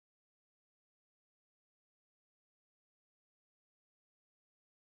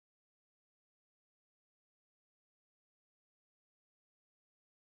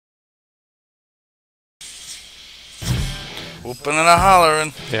Whoopin' and a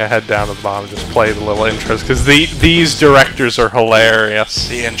hollerin'. Yeah, head down to the bottom, just play the little intros, because these directors are hilarious.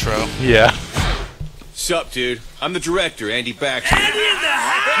 The intro. Yeah. Sup, dude? I'm the director, Andy Baxter. Andy in the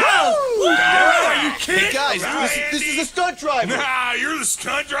house! Are you kidding? Hey guys, this is a stunt driver. Nah, you're the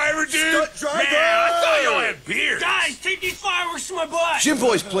stunt driver, dude? Stunt driver! Man, I thought you had beers. Guys, take these fireworks to my butt! Jim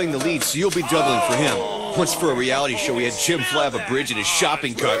Boy's playing the lead, so you'll be doubling for him. Once for a reality show, we had Jim fly up a bridge in his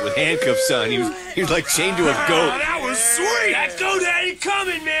shopping cart with handcuffs on. He was like chained to a goat. That was sweet. That goat ain't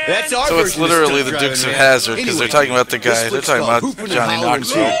coming, man! That's our So it's version of literally stunt the Dukes of driving, Hazzard, man. because they're Anyway, talking about the this guy. They're flick's talking called about Whoopin' and Johnny Hollerin'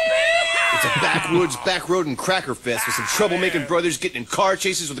 Knoxville. II. It's a backwoods, backroad, and cracker fest with some troublemaking brothers getting in car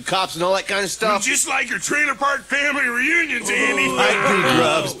chases with the cops and all that kind of stuff. Just like your trailer park family reunions, Andy. Bite me,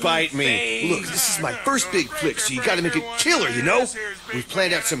 Grubs, bite me. Look, this is my first big flick, so you gotta make it killer, you know? We've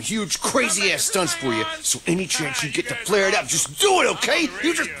planned out some huge, crazy-ass stunts for you, so any chance you get to flare it up, just do it, okay?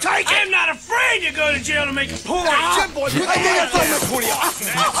 You just take it! I'm not afraid to go to jail to make a point! Jim Boy, put that thing for you!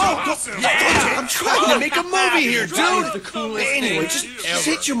 I'm trying to make a movie here, dude! Anyway, just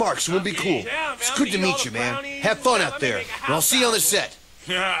hit your marks and we'll be cool. It's good to meet you, man. Have fun out there, and I'll see you on the set.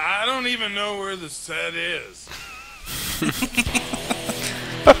 I don't even know where the set is.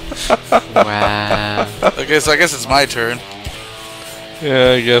 Wow. Okay, so I guess it's my turn.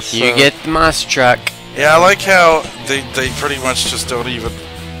 Yeah, I guess You get the monster truck. Yeah, I like how they pretty much just don't even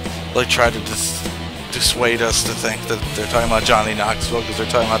like try to dissuade us to think that they're talking about Johnny Knoxville because they're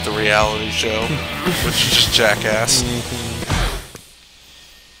talking about the reality show, which is just jackass.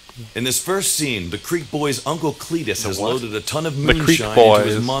 In this first scene, the Creek Boys' Uncle Cletus has loaded a ton of The Creek moonshine into Boys.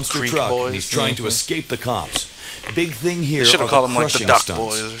 his monster Creek truck, Boys. and he's trying to escape the cops. Big thing here They should are have called the them like the crushing Duck stunts.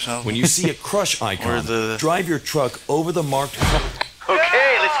 Boys or something. When you see a crush icon, the- drive your truck over the marked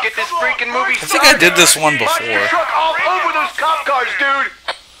Okay, let's get this freaking movie started. I think I did this one Watch your before. truck all over those cop cars, dude.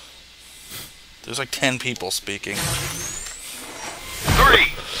 There's like 10 people speaking.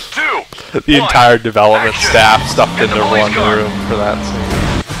 3, 2, the entire development Action. staff stuffed Get the into police one car. room for that scene.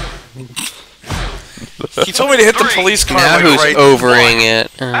 He told me to hit the police car Now like who's right overing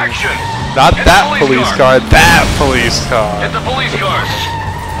it? action. Not Hit that the police police car, that police Hit car. the police cars.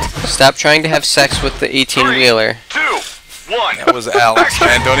 Stop trying to have sex with the 18-wheeler. 2, 1. That was Alex,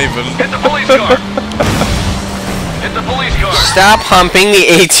 man. Don't even. Hit the police car. Hit the police car. Stop humping the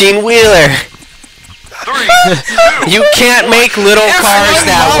 18-wheeler. 3, 2. You can't make little cars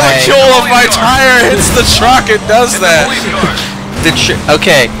that way. molecule of my tire hits the truck, it does that. Police car.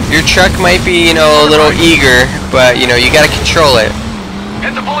 Okay, your truck might be, you know, a little eager, but, you know, you gotta control it.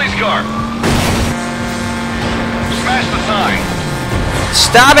 Hit the police car. Smash the sign.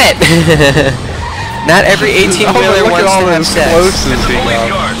 Stop it! Not every 18-wheeler look at wants all to have those sex. closes Hit the he police got.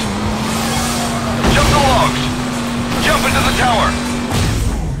 cars. Jump the logs. Jump into the tower.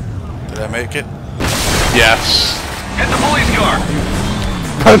 Did I make it? Yes. Hit the police car.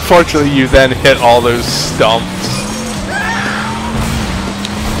 Unfortunately, you then hit all those stumps.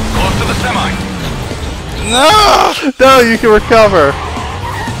 Close to the semi. No! No, you can recover.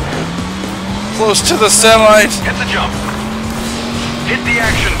 Close to the semi. Hit the jump. Hit the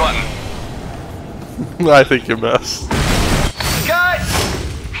action button. I think you missed. Cut!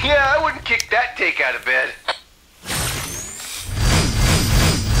 Yeah, I wouldn't kick that take out of bed.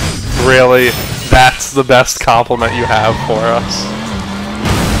 Really? That's the best compliment you have for us.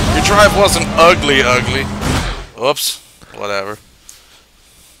 Your drive wasn't ugly. Oops. Whatever.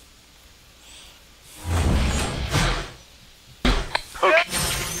 Okay.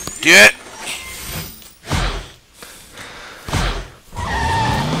 Get.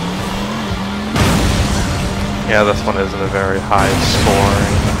 Yeah, this one isn't a very high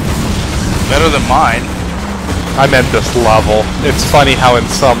scoring. Better than mine. I meant this level. It's funny how in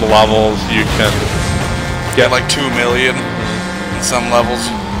some levels you can Get like 2 million in some levels.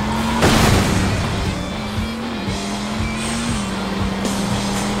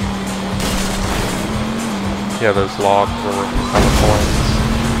 Yeah, those logs were worth a ton of points.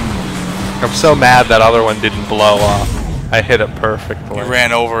 I'm so mad that other one didn't blow up. I hit it perfectly. You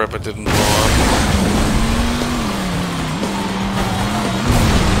ran over it but didn't blow up.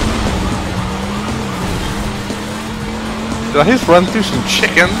 Did I just run through some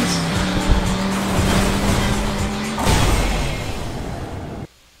chickens?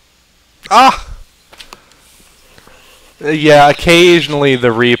 Ah! Yeah, occasionally the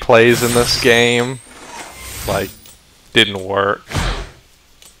replays in this game, like, didn't work.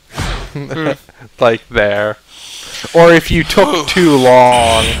 Like there. Or if you took too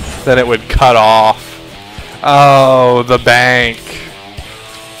long, then it would cut off. Oh, the bank.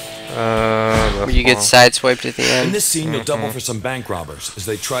 this You get one. sideswiped at the In end. this scene, you'll double for some bank robbers as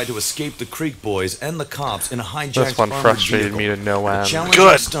they try to escape the Creek Boys and the cops in a hijacked This one armored frustrated vehicle. me to no The end. challenging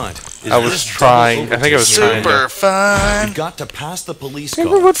Good. stunt is I was this trying- double I think I was overtake. trying to- Super fun. You've got to pass the police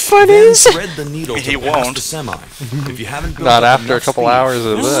Remember car. what fun then is? thread the needle He to pass won't. the semi. If you haven't built Not up after a enough couple speed, hours of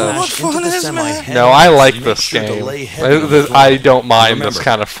you'll this. smash What into fun the is, semi man? head No, on. I like Make this sure to game. lay heavy on the I floor. don't mind Remember, this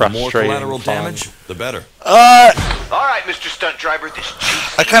kind of the more frustrating collateral fun. damage, the better. All right, Mr. Stunt Driver, this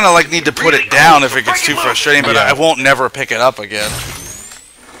GC I kind of like need to put it down if it gets too frustrating, but I won't never pick it up again.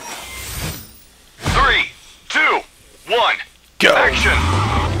 3, 2, 1. Go. Action.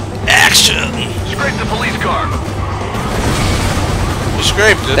 Action. Scrape the police car. You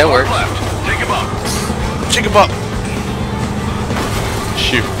scraped it. That Hard worked. left. Take him up. Chick him up.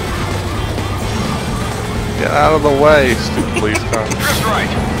 Shoot. Get out of the way, stupid police car. Drift right.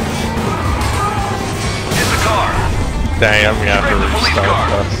 Hit the car. Dang, I'm gonna have to Scrape the police car.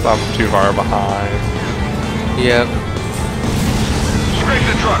 restart this. I'm too far behind. Yep. Scrape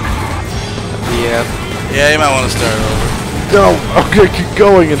the truck. Yep. Yeah, you might want to start over. No, I'm gonna keep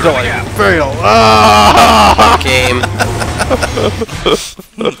going until I fail. Ah! Game.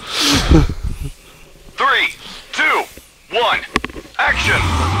 3, 2, 1. Action.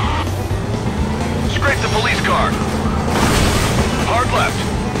 Scrape the police car. Hard left.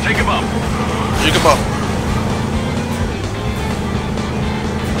 Take him up. Chick him up.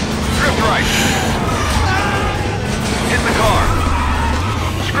 Drift right. Hit the car.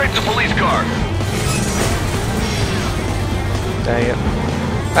 Scrape the police car. Dang it.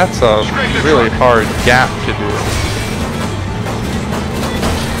 That's a really hard gap to do.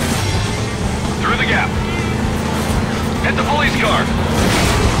 Through the gap. Hit the police car.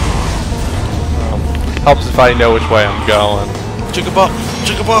 Helps if I know which way I'm going. Chick him up.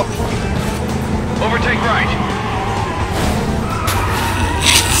 Chick him up. Overtake right.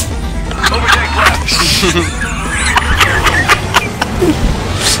 Overtake left.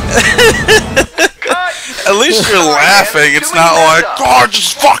 Cut. At least you're laughing. It's not like, God, I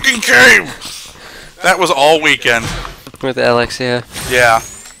just fucking came. That was all weekend. With Alex, yeah. Yeah.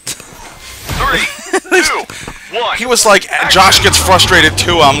 3, 2, 1. He was like, Josh gets frustrated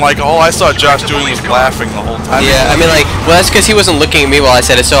too. I'm like, all I saw Josh doing was laughing the whole time. Yeah, I mean, like, well, that's because he wasn't looking at me while I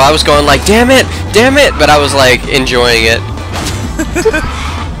said it, so I was going like, damn it, but I was like enjoying it.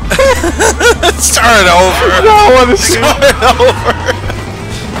 Start it over. No, I want to Start it over.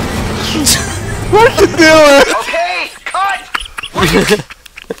 What you doing? Okay, cut.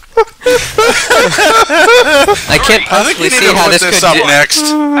 I can't I think possibly we need see to how put this this could. up next.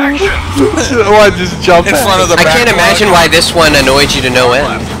 Action. I just jump In front of the I can't backlog. imagine why this one annoyed you to no end.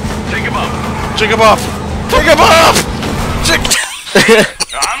 Left. Take him up. Chick him up. Chick him up. Chick.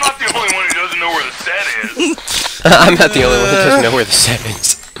 I'm not the only one who doesn't know where the set is. I'm not the only one that doesn't know where the set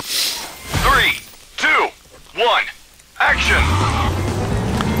is. 3, 2, 1. Action.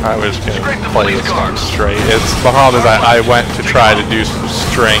 I was gonna Scrape the play police this car. one straight. It's the problem is I went to try to do some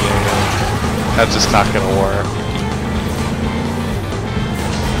stringing and that's just not gonna work.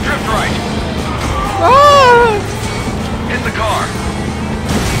 Drift right. Hit the car.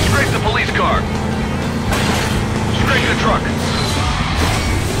 Scrape the police car. Scrape the truck.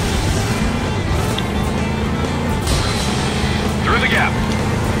 Through the gap.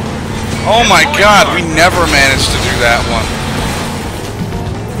 Oh my God, we never managed to do that one.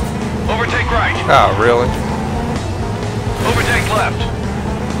 Overtake right. Oh, really? Overtake left.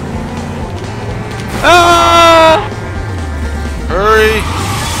 Hurry.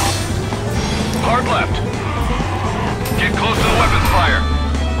 Hard left. Get close to the weapons fire.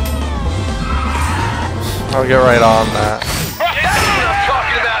 I'll get right on that. That's what I'm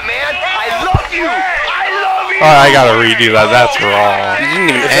talking about, man. I love you. I love you. Oh, I gotta redo that. That's wrong. You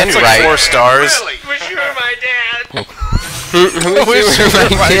didn't even That's end like right. 4 stars. Wish you were my dad. Wish you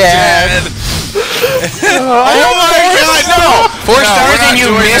were my dad. Oh my God, no! 4 stars we're not and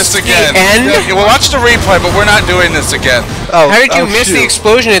you doing missed this the again. end? Yeah, we'll watch the replay, but we're not doing this again. Oh, How did you miss the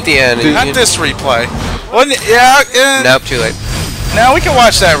explosion at the end? Not this replay. Yeah. Nope, too late. Now we can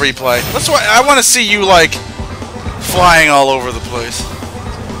watch that replay. I want to see you like flying all over the place.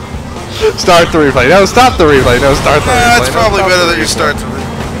 Start the replay. No, stop the replay. No, start the replay. It's No, probably stop better the that you replay. start the replay.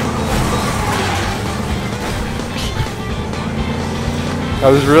 I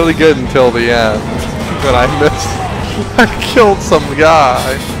was really good until the end, but I missed. I killed some guy.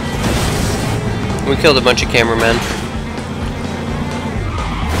 We killed a bunch of cameramen.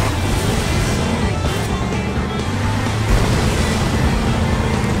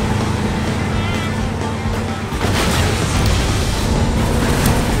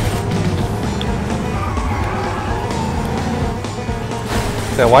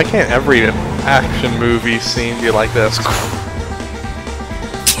 Yeah, why can't every action movie scene be like this?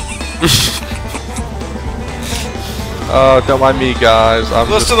 Oh, don't mind me, guys. I'm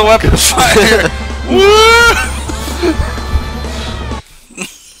Close just to the weapon fire. Woo!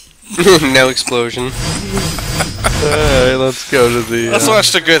 No explosion. Hey, let's go to the. Let's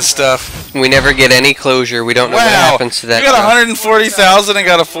watch the good stuff. We never get any closure. We don't know what happens to that. You got truck. 140,000 and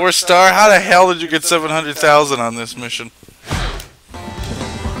got a 4-star. How the hell did you get 700,000 on this mission?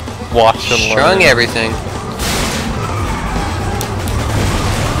 Watch and learn. Strung everything.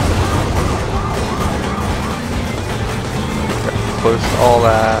 Close to all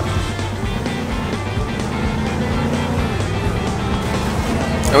that.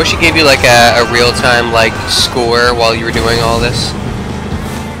 I wish it gave you like a real-time like score while you were doing all this.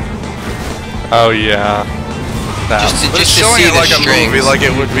 Oh yeah. Just to showing see it the like strings. a movie, like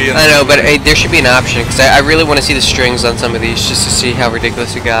it would be. In I know, but there should be an option because I really want to see the strings on some of these just to see how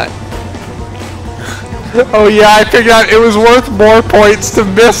ridiculous it got. Oh yeah, I figured out it was worth more points to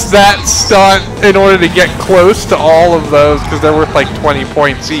miss that stunt in order to get close to all of those because they're worth like 20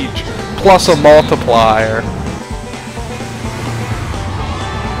 points each, plus a multiplier.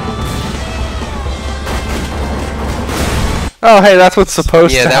 Oh hey, that's what's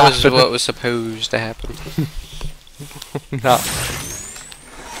supposed to happen. Yeah, that was what was supposed to happen. No.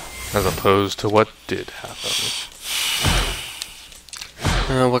 As opposed to what did happen.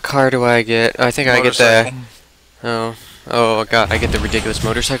 What car do I get? I think I get the... Oh god, I get the ridiculous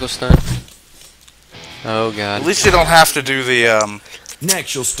motorcycle stunt. Oh god. At least you don't have to do the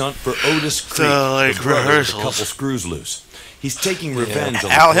Next, you'll stunt for Otis Creek, like, the brother with a rehearsals. couple screws loose. He's taking revenge on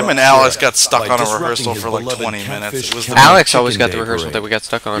Him the and Alex sheriff got stuck by on a disrupting rehearsal his for like beloved 20 minutes. Catfish It was County Alex always Chicken got the Day rehearsal parade. that we got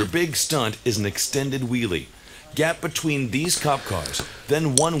stuck on. Your big stunt is an extended wheelie. Gap between these cop cars,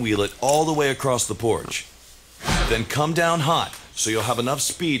 then one-wheel it all the way across the porch. Then come down hot, so you'll have enough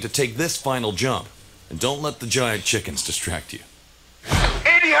speed to take this final jump. And don't let the giant chickens distract you.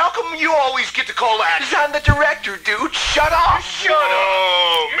 Andy, how come you always get to call action? I'm the director, dude. Shut up. Shut up.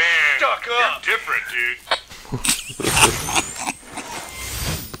 Oh, You're man. stuck up. You're different, dude.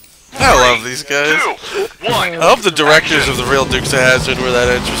 I love these guys. 2, 1. I hope the directors of the real Dukes of Hazzard were that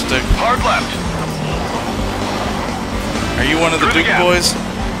interesting. Hard left. Are you one of the Through the Duke gap. boys?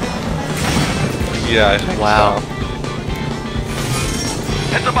 Yeah, I think Wow. so.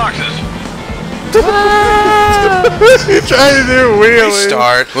 Hit the boxes. You're trying to do wheelies.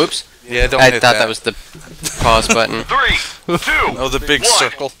 Restart. Whoops. Yeah, don't I hit thought that was the pause button. 3, 2, Oh, the big 1.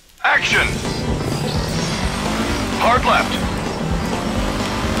 circle. Action. Hard left.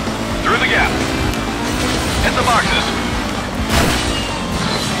 Through the gap. Hit the boxes.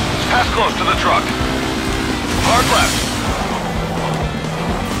 Pass close to the truck. Hard left.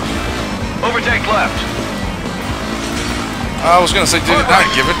 Overtake left. I was gonna say, did it not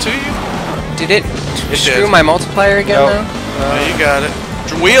give it to you? Did it screw did. my multiplier again Nope. though? Oh, you got it.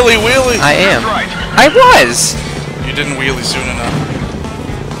 Wheelie, wheelie. I am. Right. I was! You didn't wheelie soon enough.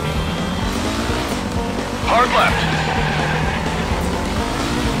 Hard left.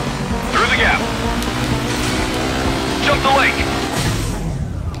 Through the gap. Jump the lake.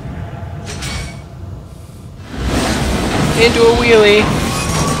 Into a wheelie.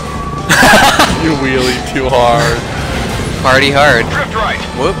 You wheelie too hard. Party hard. Drift right.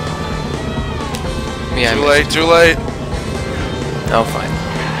 Whoop. Yeah, I Too missed. late, too late. Oh, fine.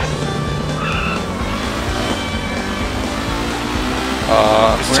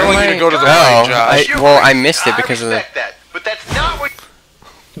 It's Where telling am you I? to go to the Oh, right, Josh. well, I missed it because of the... that, but that's not what...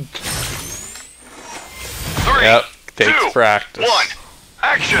 3, Yep, takes 2, practice. 1.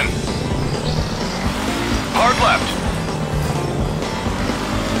 Action. Hard left.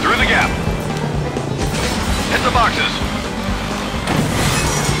 Through the gap. Hit the boxes.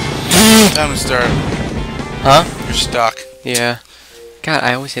 Time to start. Huh? You're stuck. Yeah. God,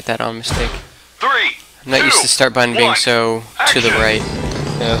 I always hit that on mistake. 3, I'm not used to start button being so to the right.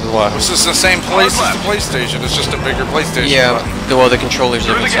 Yeah, this is what. This is the same place as the PlayStation. It's just a bigger PlayStation. Yeah, button. well, the controller's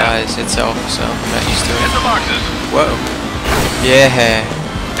Through the different gap. size itself, so I'm not used to Hit it. the boxes. Whoa. Yeah.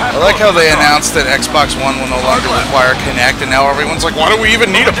 Pass I like close how to the they truck. announced that Xbox One will no longer require Kinect, and now everyone's like, why do we even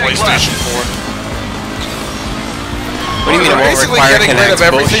need a PlayStation 4? What do you mean it They're won't basically require getting rid Kinect? of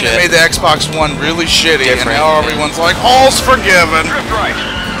everything that made Bullshit. the Xbox One really shitty, and Different, now yeah. everyone's like, all's forgiven. Drift right.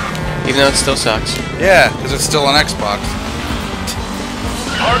 Even though it still sucks. Yeah, because it's still an Xbox.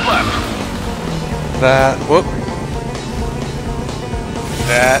 Hard left. That. Whoop.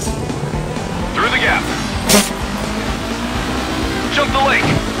 That. Through the gap. Jump the lake.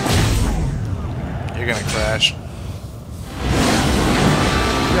 You're gonna crash.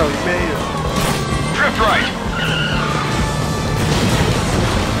 Yo, you made it. Drift right.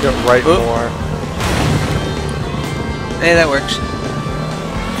 Get right more. Hey, that works.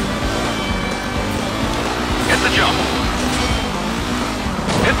 Hit the jump.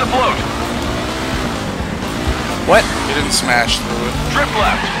 Hit the float. What? You didn't smash through it. Drift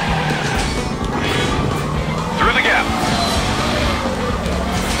left. Through the gap.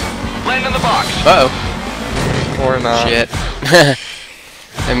 Land in the box. Uh-oh. Or not. Shit.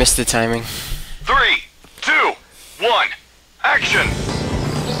 I missed the timing. 3, 2, 1. Action.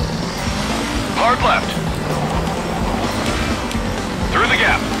 Hard left. Through the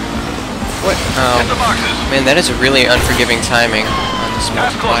gap. What? Hit the Oh. boxes. Man, that is a really unforgiving timing on this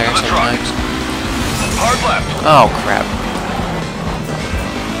Pass close multiplier to the truck. sometimes. Hard left. Oh, crap.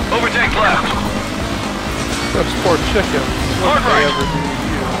 Overtake left. Those poor chickens. What Hard did they right. ever do to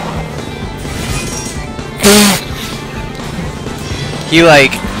He,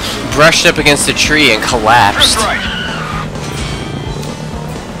 like, brushed up against a tree and collapsed. Drift right.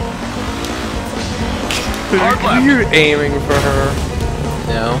 you? Hard left. You're aiming for her.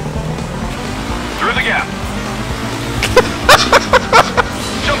 No. Through the gap.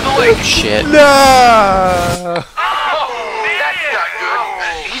 Jump the lake. Shit. No! Oh, that's not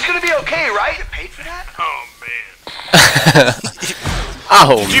good. He's gonna be okay, right? You paid for that? Oh, man.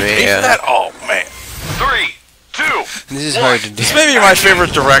 Oh, Did you pay for man. that? Oh, man. 3, 2, This is hard to do. This may be my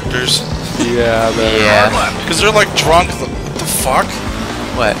favorite directors. Yeah, hard Yeah. left. Because they're like drunk. What the fuck?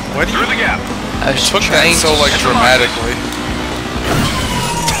 What? Why do you Through the gap. I was took that trying so to... like dramatically?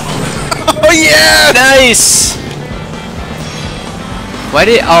 Oh yeah! Nice! Why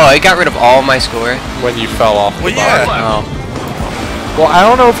did... Oh, I got rid of all my score. when you fell off the Well, bar. yeah. Oh. Well, I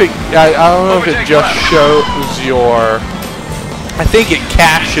don't know if it. I don't know if it Overtake just left. shows your. I think it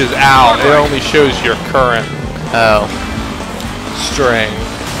caches out. It only shows your current Oh. string.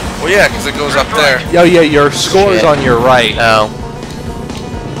 Well, yeah, because it goes up there. Oh yeah, your score is Shit. on your right. Oh.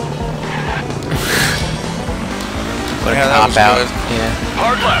 What a Yeah, that cop was out. good. Yeah.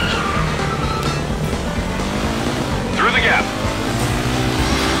 Hard left. Through the gap.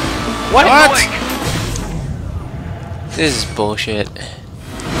 What? Jump the lake. This is bullshit.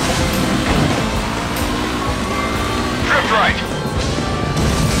 Drift right.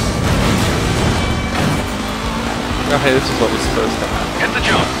 Okay, this is what was supposed to happen. Hit the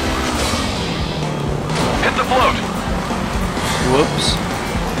jump. Hit the float. Whoops.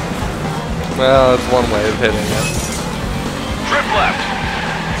 Well, that's one way of hitting it. Drift left.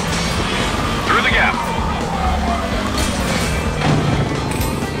 Through the gap.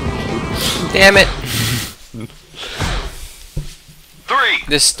 Damn it. 3,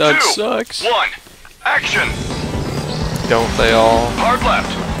 This stunt 2, sucks. 1. Action. Don't they all? Hard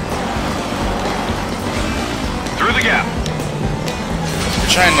left. Through the gap.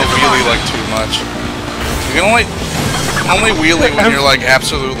 You're trying to wheelie like too much. You can only wheelie when you're like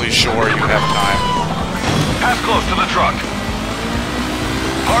absolutely sure you have time. Pass close to the truck.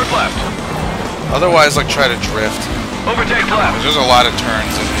 Hard left. Otherwise, like try to drift. Overtake left. There's a lot of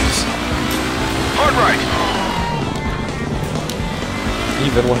turns in these. Hard right.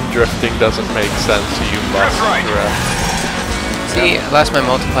 Even when drifting doesn't make sense, you must Drift right. drift. See, I lost my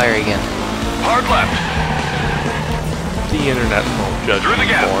multiplier again. Hard left. The internet won't judge Through the you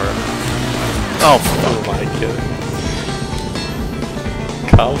gap. for it. Oh, Who am I kidding?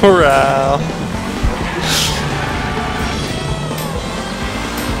 Come around.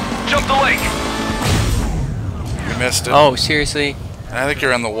 Jump the lake. You missed it. oh, seriously? I think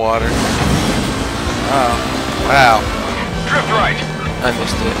you're in the water. Oh, wow. Drift right. I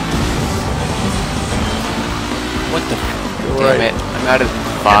missed it. What the? Right. Damn it! I'm out of the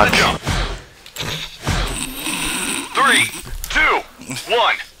Hit the box. jump. 3, 2,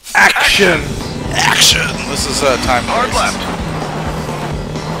 1. Action! Action! This is time. Hard based. left.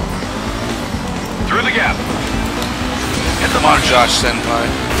 Through the gap. Hit the Come on, box. Josh Senpai.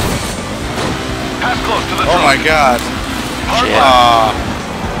 Pass close to the Oh truck. my god. Hard Shit. left.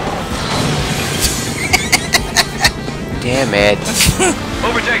 Damn it!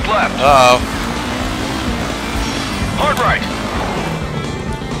 Overtake left. Uh-oh. Hard right.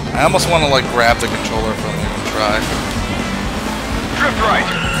 I almost want to like grab the controller from him and try. Drift right.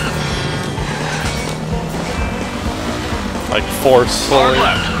 Like Hard forcefully.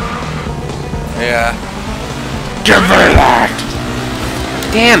 left. Yeah. Give me that!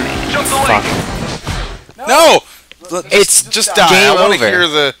 Damn it! Jump the Fuck. lake. No! It's just die. game I want to over. hear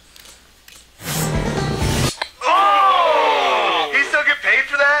the... Oh! He still get paid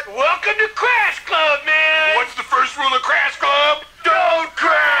for that? Welcome to Crash Club, man! What's the first rule of Crash Club? Don't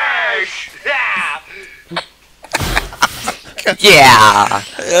crash! Yeah!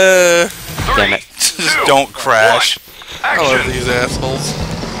 Uh... Damn it. Just don't crash. I love Action. these assholes.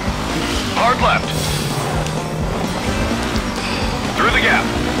 Hard left. Through the gap.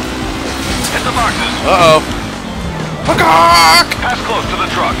 Hit the boxes. Uh-oh. Pass close to the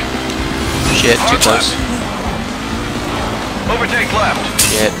truck. Shit, too Hard close. left. Overtake left.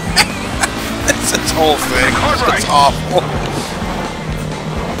 Shit. It's this whole thing. Hard right. It's awful.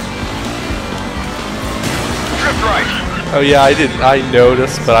 Drift right. Oh yeah, I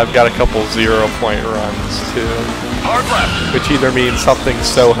noticed, but I've got a couple 0-point runs too. Hard left. Which either means something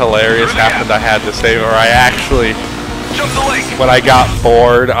so hilarious happened I had to save, or I actually, Jump the lake. when I got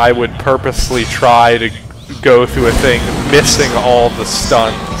bored, I would purposely try to go through a thing missing all the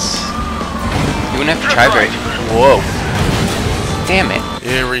stunts. You wouldn't have to try very. Whoa. Damn it.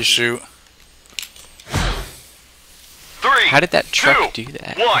 Yeah, reshoot. 3. How did that truck 2, do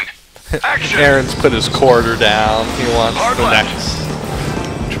that? 1. Action. Aaron's put his quarter down. He wants Hard the left. next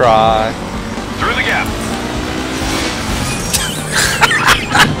try. Through the gap.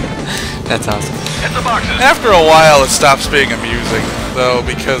 That's awesome. Hit the boxes. After a while, it stops being amusing, though,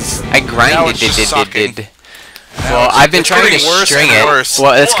 because I now grinded it's just sucking. Now Well, it's- I've been it's trying to getting worse string and it. worse.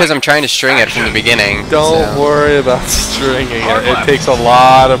 Well, that's because I'm trying to string it from the beginning. Don't so worry about stringing Hard it. It left. takes a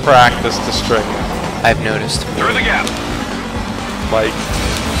lot of practice to string it. I've noticed. Through the gap. Like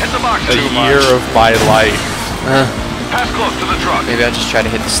Hit the a boxes. year of my life. Pass close to the truck. Maybe I'll just try to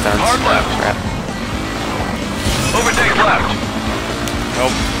hit the stunts. Hard left. Crap. Overtake left.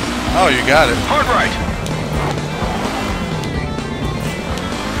 Nope. Oh, you got it. Hard right.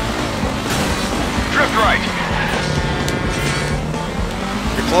 Drift right.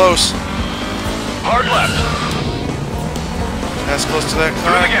 You're close. Hard left. Pass close to that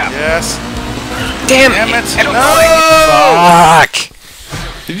car. Through the gap. Yes. Damn Damn it. Jump the No! Fuck!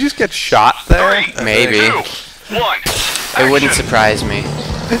 Did you just get shot there? 3. Maybe. 2, 1. It wouldn't Action. surprise me.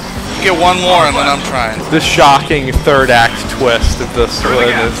 You get one more and then I'm trying. The shocking third act twist of this Through one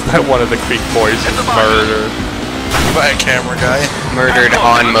the gap. is that one of the Creek boys Hit is the boxes. murdered. By a camera guy. Murdered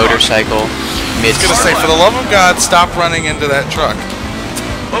on motorcycle. Mid. I was gonna say, for the love of God, stop running into that truck.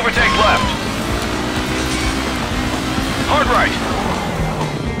 Overtake left. Hard right.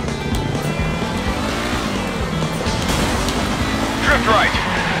 Drift right.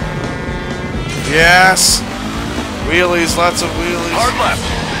 Yes. Wheelies, lots of wheelies. Hard left.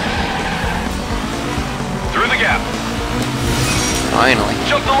 Through the gap. Finally.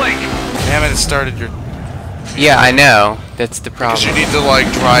 Jump the lake. Damn it, it started your... Yeah, I know. That's the problem. Because you need to, like,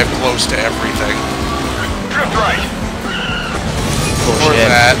 drive close to everything. Drift right. Or Bullshit.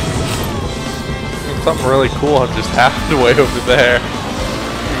 that. Something really cool just happened way over there.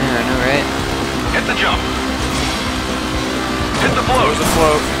 Yeah, I know, right? Hit the jump. Hit the Close float. the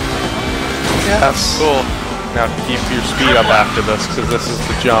float. Yes. Cool. Now keep your speed up after this, because this is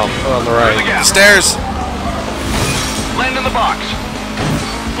the jump on the Through the right. gap. Stairs. Land in the box.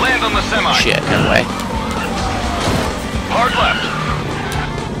 Land on the semi. Shit, no way. Hard left.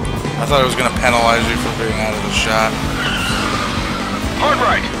 I thought it was gonna penalize you for being out of the shot. Hard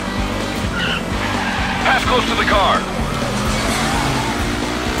right. Pass close to the car.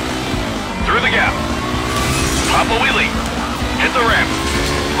 Through the gap. Pop a wheelie. Hit the ramp.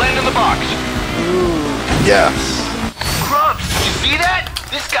 Land in the box. Yes. Grubs, you see that?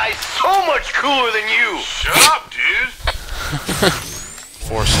 This guy's so much cooler than you. Shut up, dude.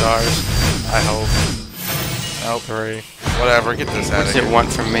 4 stars. I hope. Nope. 3. Whatever, get this out What of does here. it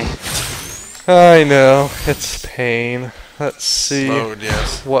want from me? I know. It's pain. Let's see Load,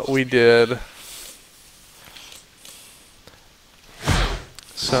 yes. what we did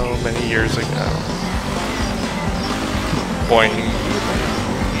so many years ago. Boing.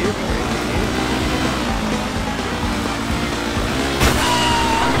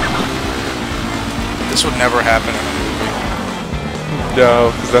 This would never happen in a movie.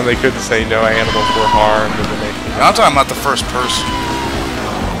 No, because then they couldn't say no animals were harmed in the making. I'm talking about the first person.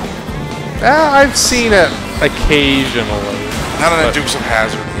 I've seen it occasionally. Not in a But- Dukes of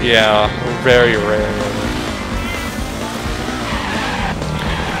Hazzard. Yeah, very rarely.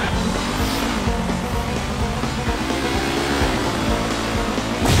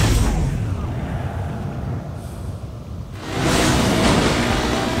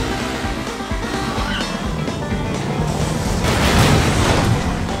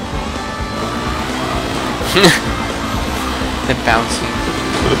 The bouncing.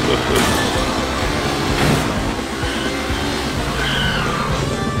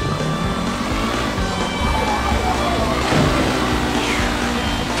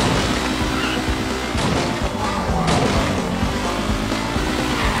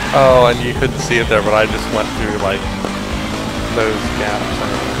 Oh, and you couldn't see it there, but I just went through like those gaps.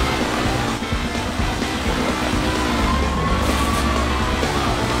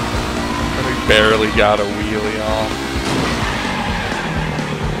 barely got a wheelie off.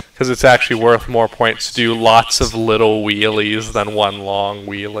 Because it's actually worth more points to do lots of little wheelies than one long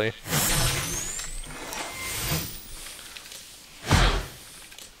wheelie.